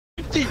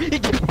Hey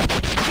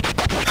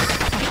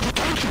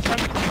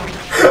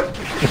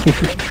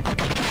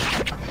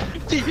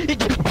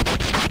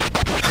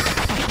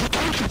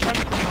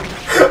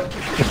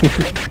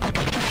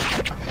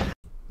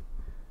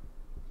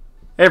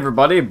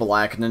everybody,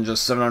 Black Ninja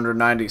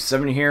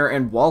 797 here,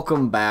 and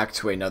welcome back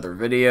to another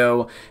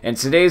video. In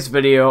today's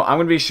video, I'm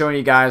going to be showing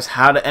you guys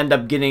how to end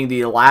up getting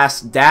the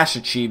last dash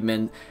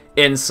achievement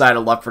inside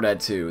of Left 4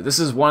 Dead 2. This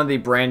is one of the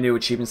brand new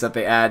achievements that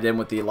they added in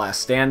with the Last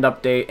Stand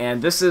update,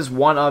 and this is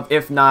one of,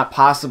 if not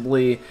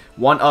possibly,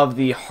 one of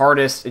the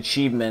hardest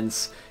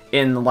achievements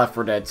in Left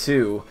 4 Dead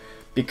 2.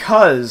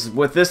 Because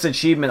with this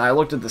achievement, I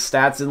looked at the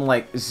stats and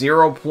like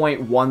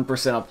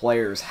 0.1% of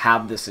players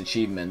have this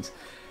achievement.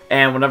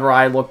 And whenever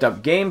I looked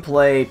up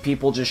gameplay,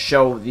 people just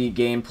show the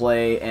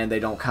gameplay and they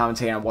don't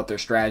commentate on what their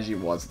strategy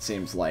was, it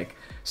seems like.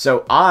 So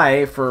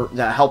for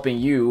helping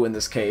you in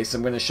this case,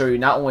 I'm going to show you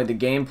not only the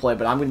gameplay,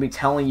 but I'm going to be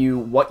telling you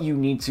what you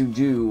need to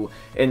do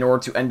in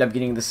order to end up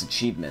getting this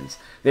achievement.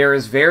 There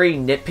is very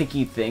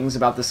nitpicky things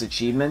about this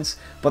achievement,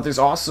 but there's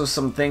also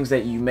some things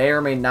that you may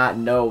or may not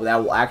know that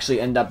will actually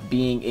end up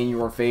being in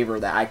your favor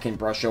that I can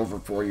brush over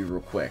for you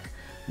real quick.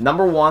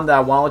 Number one that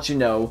I want to let you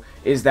know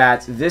is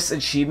that this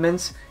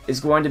achievement is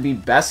going to be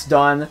best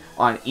done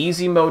on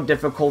easy mode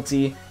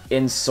difficulty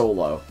in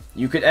solo.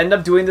 You could end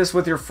up doing this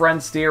with your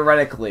friends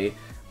theoretically,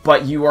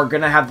 but you are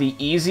going to have the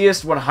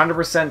easiest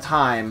 100%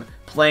 time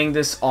playing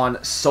this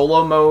on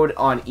solo mode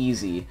on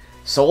easy.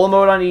 Solo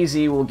mode on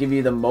easy will give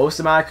you the most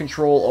amount of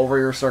control over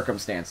your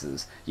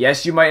circumstances.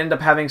 Yes, you might end up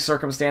having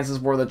circumstances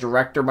where the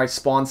director might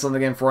spawn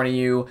something in front of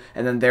you,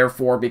 and then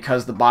therefore,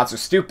 because the bots are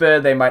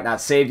stupid, they might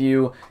not save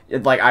you.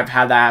 Like, I've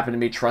had that happen to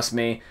me, trust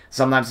me.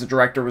 Sometimes the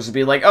director was to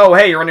be like, oh,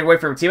 hey, you're running away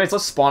from your teammates,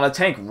 let's spawn a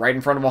tank right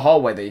in front of a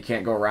hallway that you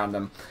can't go around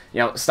them. You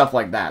know, stuff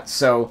like that.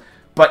 So,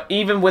 but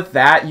even with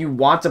that, you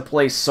want to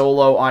play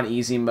solo on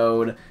easy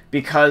mode,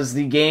 because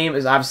the game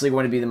is obviously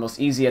going to be the most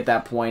easy at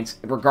that point,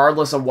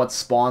 regardless of what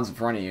spawns in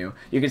front of you.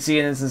 You can see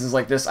in instances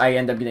like this, I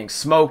end up getting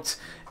smoked,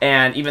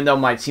 and even though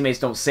my teammates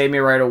don't save me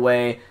right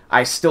away,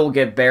 I still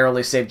get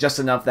barely saved, just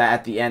enough that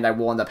at the end I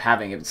will end up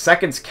having it.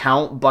 Seconds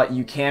count, but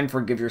you can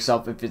forgive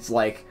yourself if it's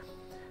like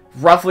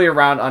roughly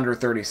around under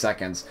 30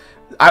 seconds.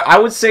 I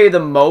would say the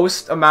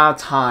most amount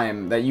of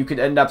time that you could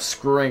end up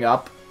screwing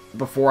up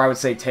before I would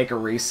say take a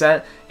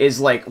reset is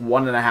like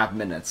 1.5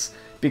 minutes.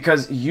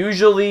 Because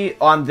usually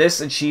on this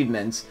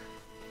achievement,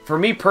 for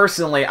me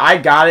personally, I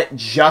got it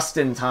just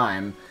in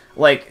time.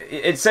 Like,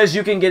 it says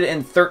you can get it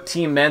in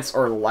 13 minutes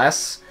or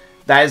less.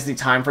 That is the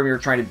time frame you're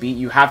trying to beat.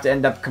 You have to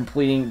end up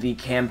completing the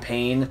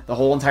campaign, the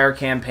whole entire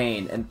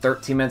campaign, in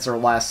 13 minutes or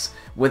less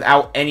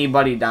without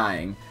anybody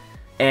dying.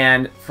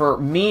 And for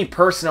me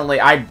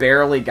personally, I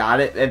barely got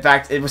it. In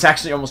fact, it was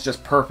actually almost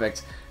just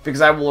perfect,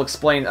 because I will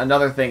explain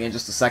another thing in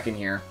just a second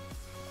here.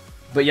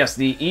 But yes,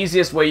 the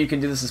easiest way you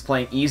can do this is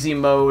playing easy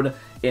mode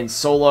in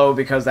solo,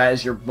 because that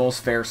is your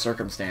most fair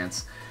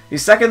circumstance. The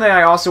second thing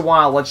I also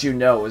want to let you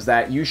know is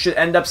that you should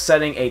end up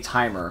setting a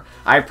timer.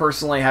 I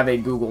personally have a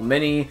Google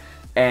Mini,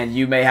 and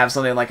you may have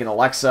something like an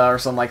Alexa or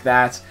something like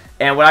that.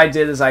 And what I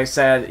did is I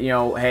said, you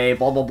know, hey,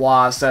 blah, blah,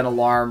 blah, set an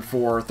alarm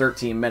for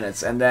 13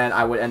 minutes. And then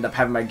I would end up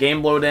having my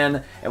game load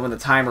in, and when the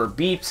timer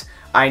beeped,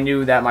 I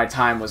knew that my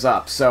time was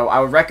up. So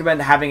I would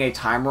recommend having a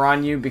timer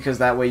on you, because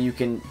that way you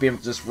can be able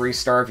to just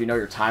restart if you know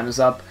your time is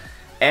up.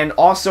 And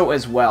also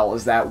as well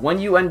is that when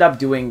you end up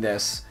doing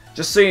this,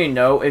 just so you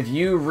know, if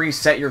you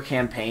reset your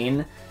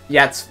campaign,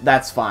 yeah,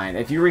 that's fine.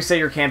 If you reset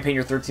your campaign,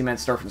 your 13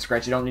 minutes start from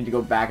scratch, you don't need to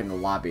go back in the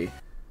lobby.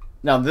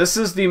 Now, this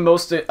is the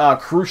most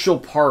crucial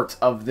part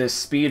of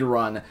this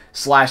speedrun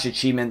 /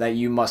 achievement that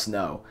you must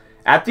know.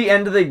 At the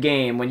end of the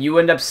game, when you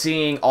end up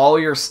seeing all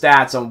your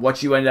stats on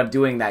what you ended up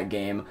doing that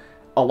game,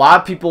 a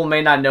lot of people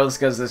may not know this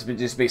because this has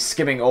just been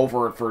skimming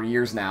over it for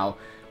years now,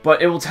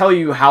 but it will tell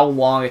you how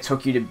long it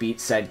took you to beat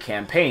said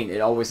campaign. It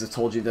always has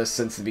told you this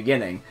since the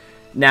beginning.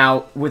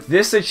 Now, with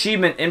this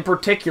achievement in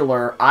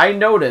particular, I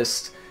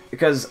noticed,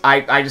 because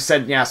I just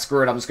said, yeah,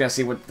 screw it, I'm just going to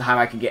see what time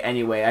I can get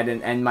anyway. I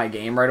didn't end my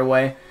game right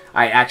away.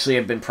 I actually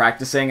have been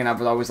practicing, and I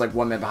was always like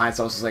 1 minute behind,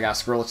 so I was just like, ah,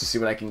 screw it, let's just see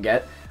what I can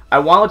get. I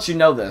want to let you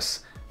know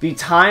this. The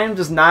time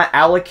does not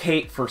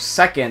allocate for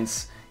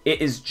seconds,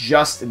 it is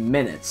just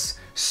minutes.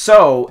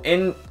 So,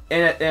 in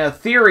a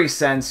theory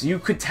sense, you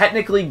could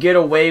technically get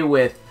away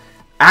with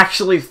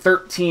actually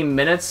 13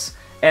 minutes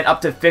and up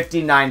to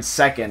 59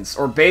 seconds,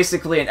 or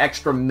basically an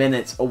extra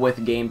minute with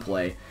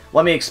gameplay.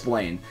 Let me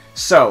explain.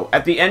 So,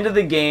 at the end of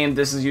the game,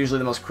 this is usually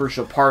the most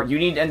crucial part, you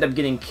need to end up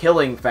getting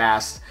killing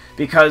fast,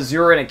 because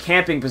you're in a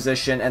camping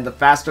position, and the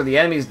faster the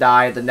enemies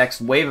die, the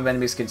next wave of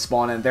enemies can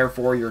spawn, and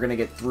therefore you're going to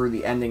get through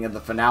the ending of the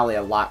finale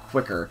a lot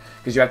quicker,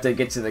 because you have to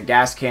get to the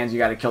gas cans, you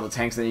got to kill the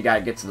tanks, then you got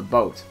to get to the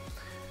boat.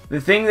 The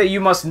thing that you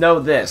must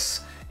know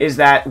this is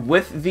that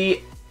with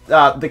the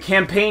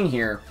campaign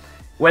here,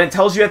 when it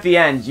tells you at the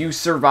end, you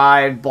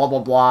survived, blah,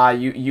 blah, blah,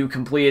 you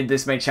completed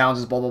this many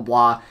challenges, blah, blah,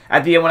 blah.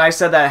 At the end, when I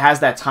said that it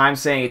has that time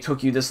saying it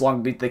took you this long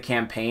to beat the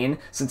campaign,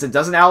 since it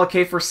doesn't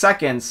allocate for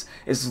seconds,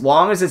 as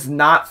long as it's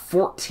not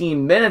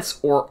 14 minutes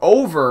or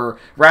over,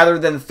 rather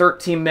than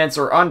 13 minutes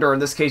or under,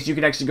 in this case, you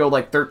can actually go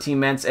like 13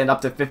 minutes and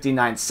up to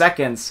 59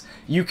 seconds,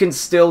 you can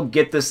still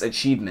get this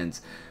achievement.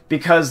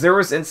 Because there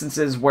was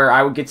instances where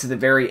I would get to the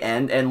very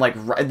end, and like,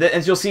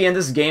 as you'll see in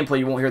this gameplay,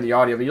 you won't hear the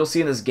audio, but you'll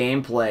see in this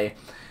gameplay,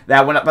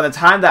 that by the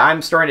time that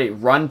I'm starting to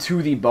run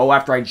to the bow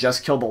after I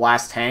just killed the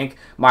last tank,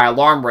 my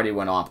alarm already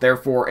went off.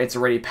 Therefore, it's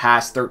already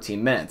past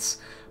 13 minutes.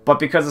 But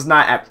because it's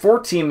not at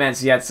 14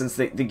 minutes yet, since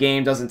the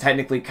game doesn't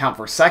technically count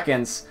for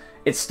seconds,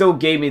 it still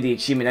gave me the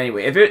achievement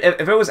anyway. If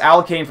it was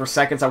allocating for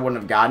seconds, I wouldn't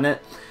have gotten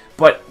it.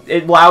 But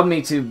it allowed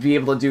me to be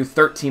able to do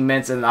 13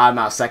 minutes in an odd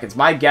amount of seconds.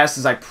 My guess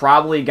is I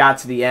probably got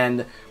to the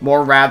end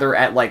more rather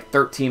at like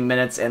 13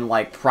 minutes and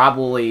like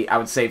probably, I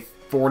would say,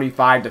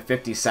 45 to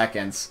 50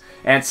 seconds,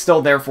 and it's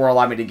still therefore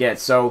allowed me to get.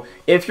 So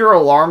if your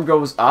alarm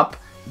goes up,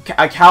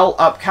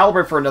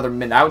 calibrate for another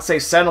minute. I would say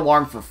set an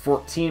alarm for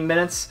 14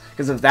 minutes,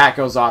 because if that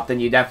goes off, then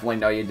you definitely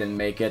know you didn't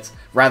make it,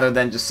 rather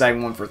than just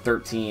setting one for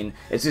 13.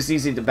 It's just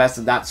easy to best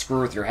to not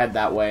screw with your head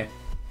that way.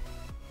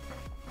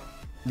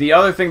 The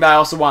other thing that I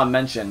also want to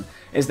mention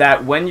is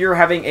that when you're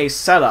having a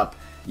setup,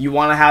 you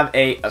want to have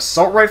a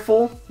assault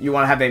rifle, you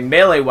want to have a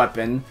melee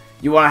weapon,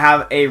 you want to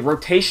have a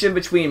rotation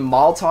between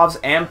Molotovs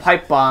and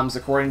pipe bombs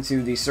according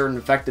to the certain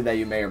infected that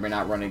you may or may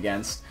not run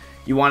against.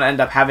 You want to end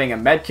up having a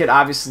medkit,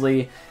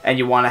 obviously, and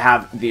you want to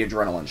have the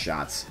adrenaline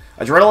shots.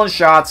 Adrenaline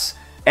shots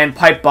and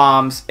pipe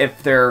bombs,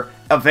 if they're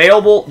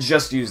available,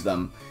 just use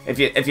them. If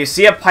you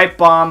see a pipe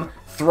bomb,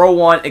 throw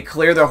one, it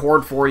clear the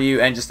horde for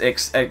you, and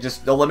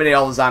just eliminate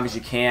all the zombies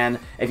you can.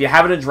 If you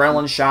have an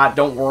adrenaline shot,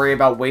 don't worry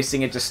about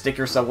wasting it, just stick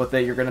yourself with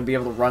it. You're going to be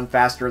able to run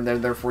faster, and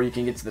therefore you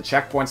can get to the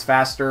checkpoints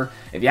faster.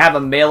 If you have a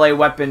melee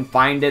weapon,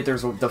 find it.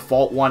 There's a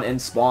default one in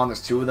spawn.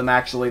 There's two of them,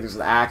 actually. There's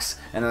the axe,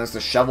 and then there's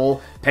the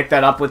shovel. Pick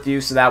that up with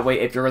you, so that way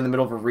if you're in the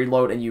middle of a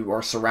reload and you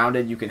are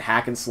surrounded, you can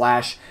hack and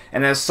slash.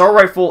 And an assault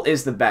rifle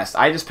is the best.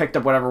 I just picked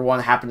up whatever one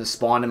happened to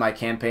spawn in my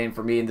campaign.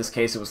 For me, in this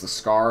case, it was the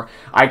Scar.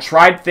 I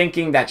tried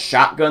thinking that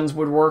shotguns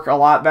would work a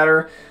lot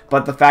better,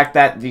 but the fact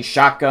that the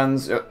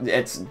shotguns,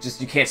 it's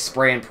just, you can't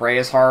spray and pray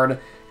as hard,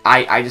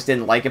 I just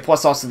didn't like it.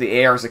 Plus, also,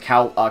 the ARs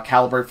are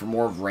calibrated for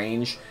more of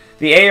range.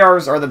 The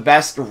ARs are the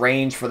best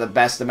range for the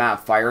best amount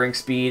of firing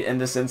speed in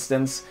this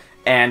instance,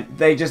 and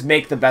they just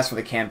make the best for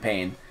the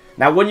campaign.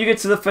 Now, when you get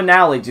to the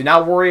finale, do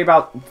not worry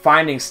about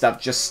finding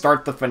stuff. Just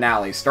start the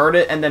finale. Start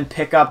it and then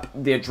pick up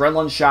the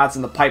adrenaline shots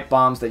and the pipe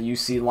bombs that you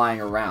see lying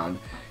around.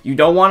 You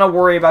don't want to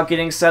worry about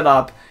getting set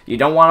up. You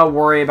don't want to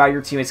worry about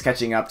your teammates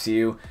catching up to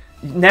you.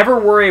 Never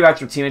worry about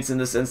your teammates in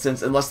this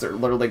instance unless they're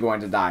literally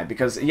going to die.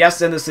 Because,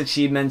 yes, in this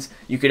achievement,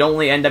 you could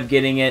only end up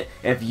getting it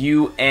if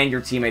you and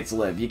your teammates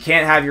live. You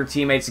can't have your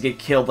teammates get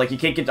killed. Like, you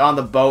can't get on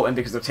the boat and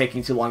because they're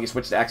taking too long, you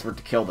switch to expert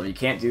to kill them. You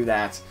can't do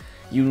that.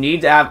 You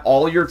need to have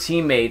all your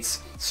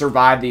teammates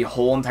survive the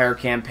whole entire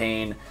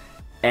campaign,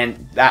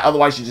 and that,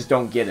 otherwise you just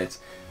don't get it.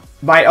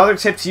 My other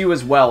tip to you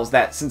as well is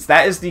that since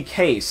that is the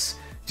case,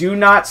 do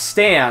not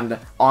stand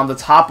on the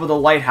top of the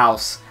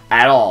lighthouse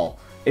at all.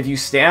 If you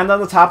stand on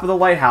the top of the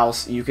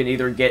lighthouse, you can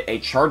either get a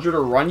charger to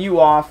run you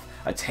off,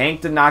 a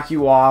tank to knock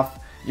you off,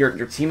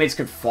 your teammates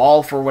could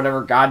fall for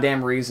whatever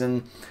goddamn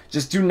reason.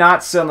 Just do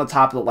not sit on the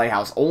top of the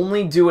lighthouse.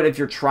 Only do it if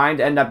you're trying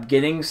to end up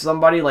getting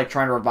somebody, like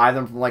trying to revive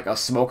them from like a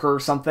smoker or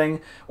something,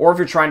 or if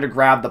you're trying to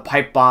grab the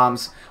pipe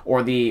bombs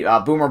or the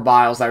boomer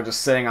biles that are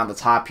just sitting on the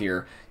top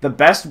here. The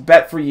best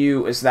bet for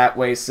you is that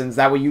way, since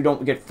that way you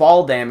don't get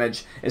fall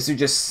damage, is to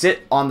just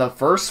sit on the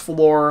first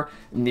floor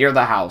near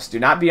the house. Do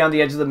not be on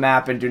the edge of the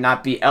map and do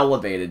not be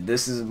elevated.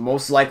 This is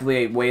most likely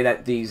a way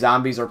that the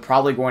zombies are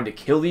probably going to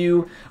kill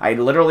you. I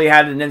literally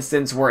had an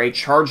instance where a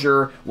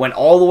charger went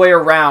all the way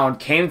around,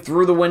 came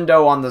through the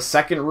window on the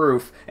second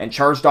roof, and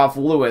charged off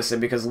Lewis,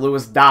 and because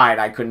Lewis died,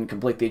 I couldn't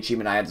complete the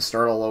achievement. I had to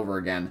start all over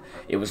again.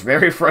 It was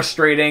very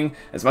frustrating.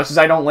 As much as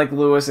I don't like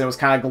Lewis, and it was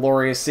kind of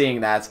glorious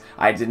seeing that,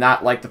 I did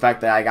not like the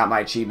fact that I got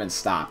my achievement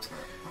stopped.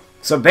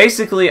 So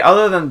basically,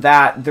 other than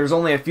that, there's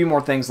only a few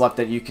more things left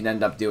that you can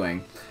end up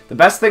doing. The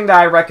best thing that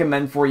I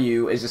recommend for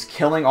you is just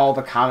killing all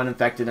the common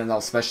infected and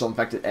all special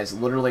infected as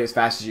literally as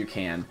fast as you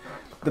can.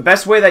 The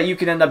best way that you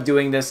can end up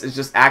doing this is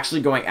just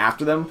actually going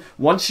after them.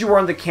 Once you are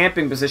in the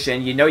camping position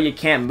and you know you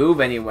can't move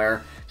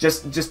anywhere,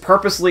 just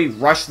purposely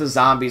rush the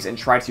zombies and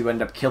try to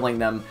end up killing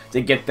them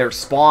to get their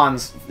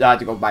spawns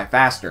to go by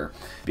faster.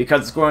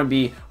 Because it's going to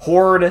be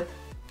horde,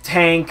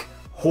 tank,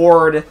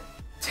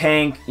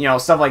 you know,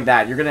 stuff like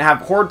that. You're going to have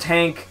horde,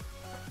 tank,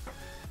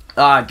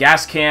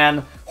 gas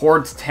can,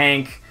 horde,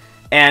 tank,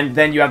 and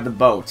then you have the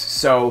boat.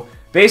 So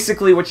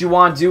basically what you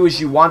want to do is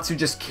you want to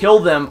just kill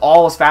them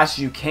all as fast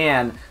as you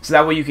can, so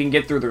that way you can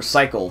get through their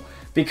cycle.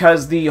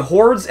 Because the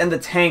hordes and the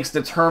tanks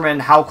determine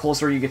how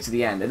closer you get to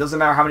the end. It doesn't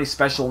matter how many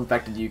special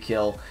infected you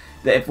kill.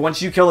 If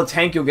once you kill a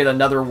tank, you'll get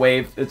another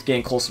wave that's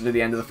getting closer to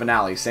the end of the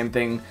finale. Same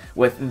thing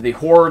with the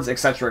hordes,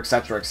 etc.,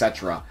 etc.,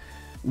 etc.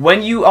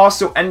 When you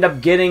also end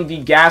up getting the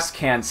gas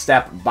can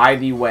step, by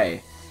the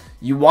way,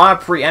 you want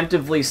to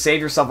preemptively save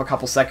yourself a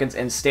couple seconds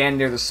and stand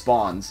near the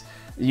spawns.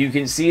 You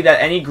can see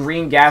that any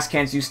green gas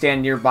cans you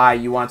stand nearby,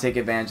 you want to take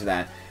advantage of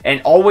that.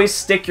 And always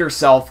stick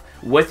yourself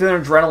with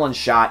an adrenaline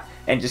shot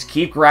and just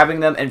keep grabbing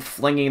them and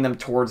flinging them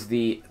towards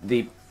the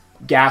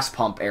gas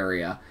pump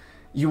area.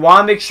 You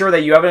want to make sure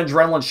that you have an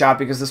adrenaline shot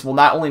because this will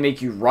not only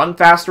make you run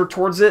faster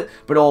towards it,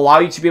 but it'll allow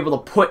you to be able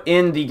to put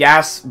in the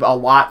gas a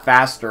lot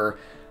faster.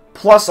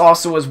 Plus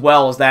also as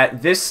well is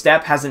that this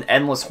step has an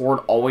endless horde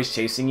always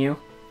chasing you.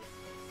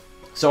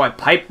 So a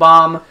pipe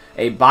bomb,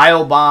 a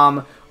bio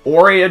bomb,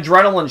 or a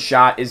adrenaline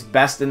shot is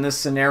best in this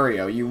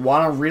scenario. You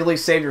want to really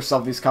save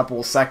yourself these couple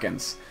of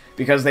seconds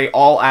because they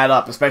all add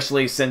up,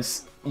 especially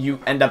since you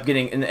end up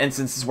getting in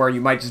instances where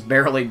you might just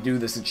barely do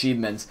this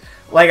achievement.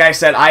 Like I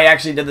said, I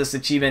actually did this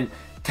achievement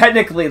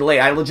technically late.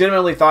 I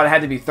legitimately thought it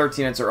had to be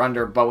 13 minutes or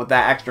under, but with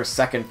that extra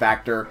second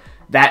factor,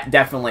 that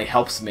definitely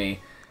helps me.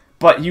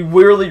 But you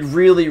really,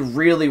 really,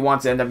 really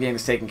want to end up getting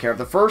this taken care of.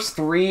 The first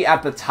 3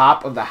 at the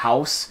top of the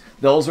house,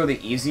 those are the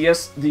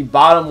easiest. The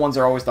bottom ones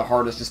are always the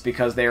hardest just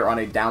because they are on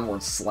a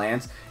downward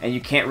slant and you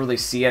can't really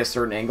see at a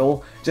certain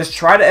angle. Just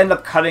try to end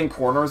up cutting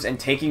corners and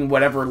taking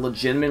whatever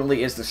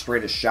legitimately is the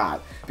straightest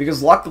shot.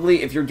 Because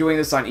luckily, if you're doing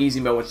this on easy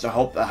mode, which I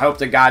hope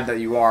to God that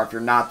you are. If you're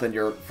not, then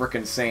you're a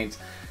freaking saint.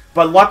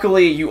 But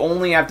luckily, you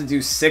only have to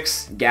do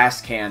 6 gas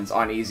cans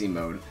on easy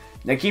mode.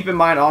 Now keep in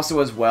mind also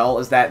as well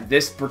is that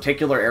this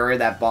particular area,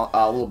 that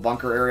little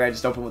bunker area I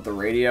just opened with the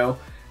radio,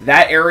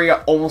 that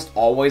area almost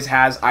always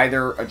has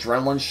either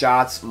adrenaline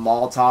shots,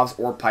 Molotovs,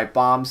 or pipe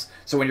bombs.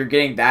 So when you're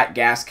getting that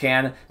gas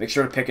can, make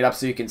sure to pick it up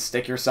so you can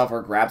stick yourself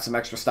or grab some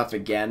extra stuff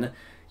again.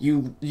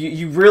 You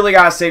really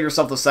gotta save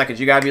yourself those seconds.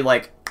 You gotta be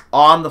like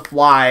on the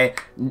fly,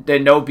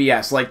 and no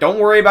BS. Like, don't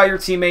worry about your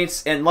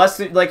teammates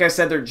unless, like I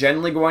said, they're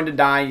generally going to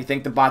die. You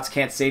think the bots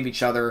can't save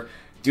each other.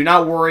 Do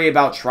not worry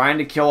about trying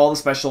to kill all the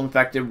special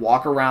infected.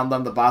 Walk around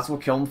them. The bots will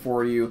kill them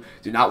for you.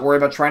 Do not worry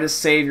about trying to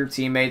save your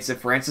teammates.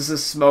 If Francis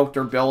is smoked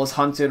or Bill is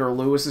hunted or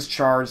Lewis is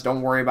charged,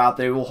 don't worry about it.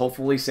 They will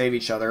hopefully save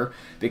each other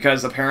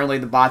because apparently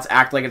the bots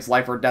act like it's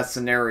life or death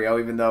scenario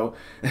even though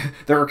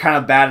they're kind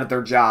of bad at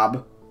their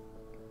job.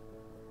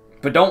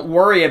 But don't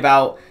worry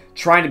about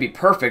trying to be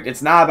perfect.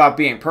 It's not about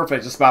being perfect,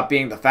 it's just about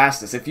being the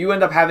fastest. If you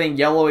end up having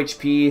yellow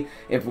HP,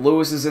 if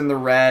Lewis is in the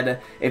red,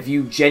 if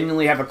you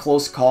genuinely have a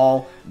close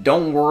call,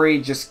 don't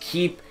worry, just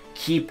keep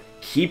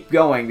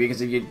going,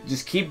 because if you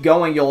just keep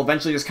going, you'll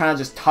eventually just kind of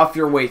just tough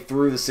your way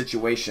through the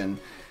situation.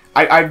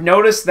 I've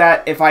noticed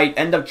that if I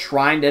end up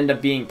trying to end up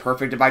being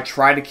perfect, if I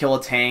try to kill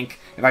a tank,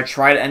 if I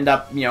try to end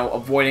up, you know,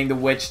 avoiding the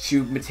witch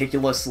too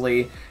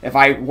meticulously, if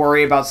I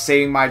worry about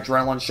saving my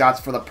adrenaline shots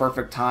for the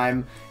perfect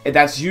time,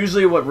 that's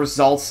usually what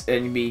results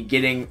in me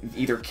getting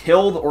either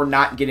killed or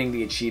not getting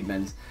the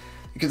achievement.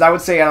 Because I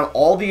would say out of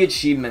all the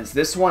achievements,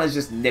 this one is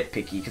just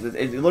nitpicky, because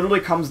it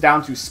literally comes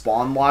down to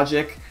spawn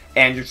logic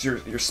and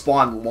your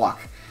spawn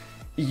luck.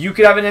 You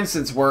could have an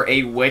instance where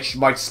a witch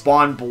might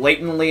spawn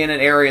blatantly in an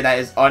area that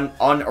is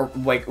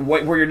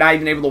where you're not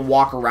even able to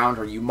walk around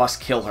her. You must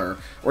kill her.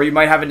 Or you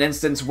might have an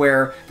instance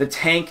where the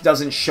tank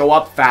doesn't show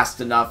up fast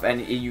enough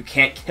and you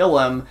can't kill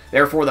him,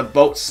 therefore the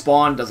boat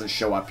spawn doesn't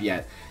show up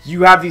yet.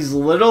 You have these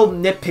little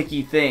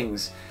nitpicky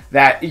things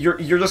that you're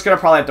just going to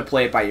probably have to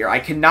play it by ear. I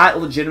cannot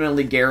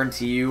legitimately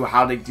guarantee you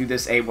how to do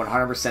this a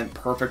 100%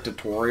 perfect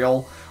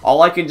tutorial.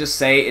 All I can just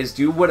say is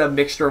do what a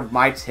mixture of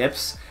my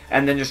tips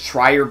and then just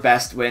try your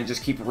best and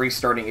just keep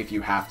restarting if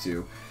you have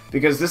to.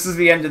 Because this is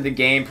the end of the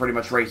game pretty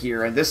much right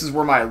here, and this is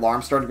where my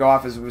alarm started to go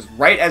off. It was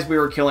right as we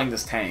were killing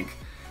this tank.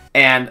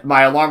 And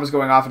my alarm was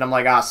going off, and I'm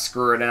like, ah,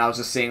 screw it, and I was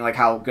just seeing like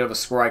how good of a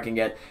score I can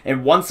get.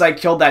 And once I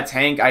killed that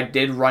tank, I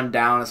did run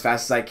down as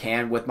fast as I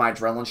can with my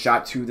adrenaline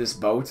shot to this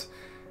boat.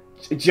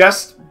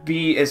 Just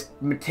be as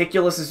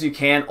meticulous as you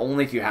can,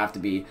 only if you have to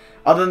be.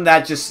 Other than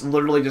that, just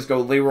literally just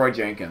go Leroy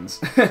Jenkins.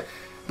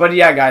 But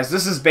yeah, guys,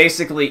 this is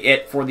basically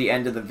it for the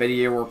end of the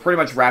video. We're pretty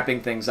much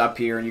wrapping things up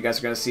here, and you guys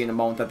are going to see in a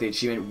moment that the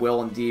achievement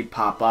will indeed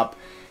pop up.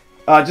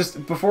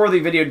 Just before the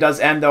video does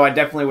end, though, I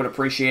definitely would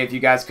appreciate if you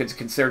guys could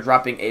consider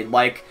dropping a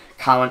like,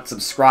 comment,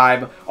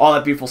 subscribe, all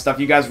that beautiful stuff.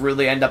 You guys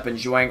really end up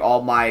enjoying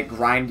all my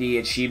grindy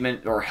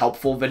achievement or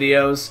helpful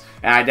videos,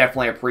 and I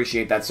definitely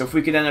appreciate that. So if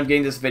we could end up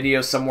getting this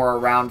video somewhere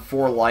around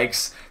 4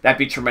 likes, that'd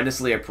be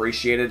tremendously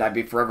appreciated. I'd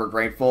be forever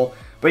grateful.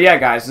 But yeah,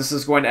 guys, this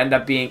is going to end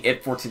up being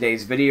it for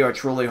today's video. I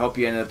truly hope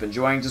you ended up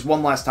enjoying. Just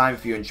one last time,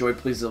 if you enjoyed,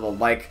 please leave a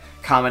like,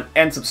 comment,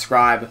 and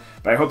subscribe.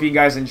 But I hope you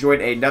guys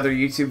enjoyed another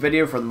YouTube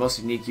video for the most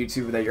unique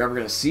YouTuber that you're ever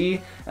going to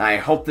see. And I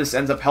hope this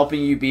ends up helping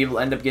you be able to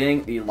end up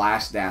getting the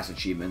last DAS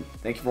achievement.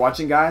 Thank you for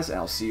watching, guys, and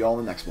I'll see you all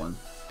in the next one.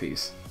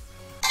 Peace.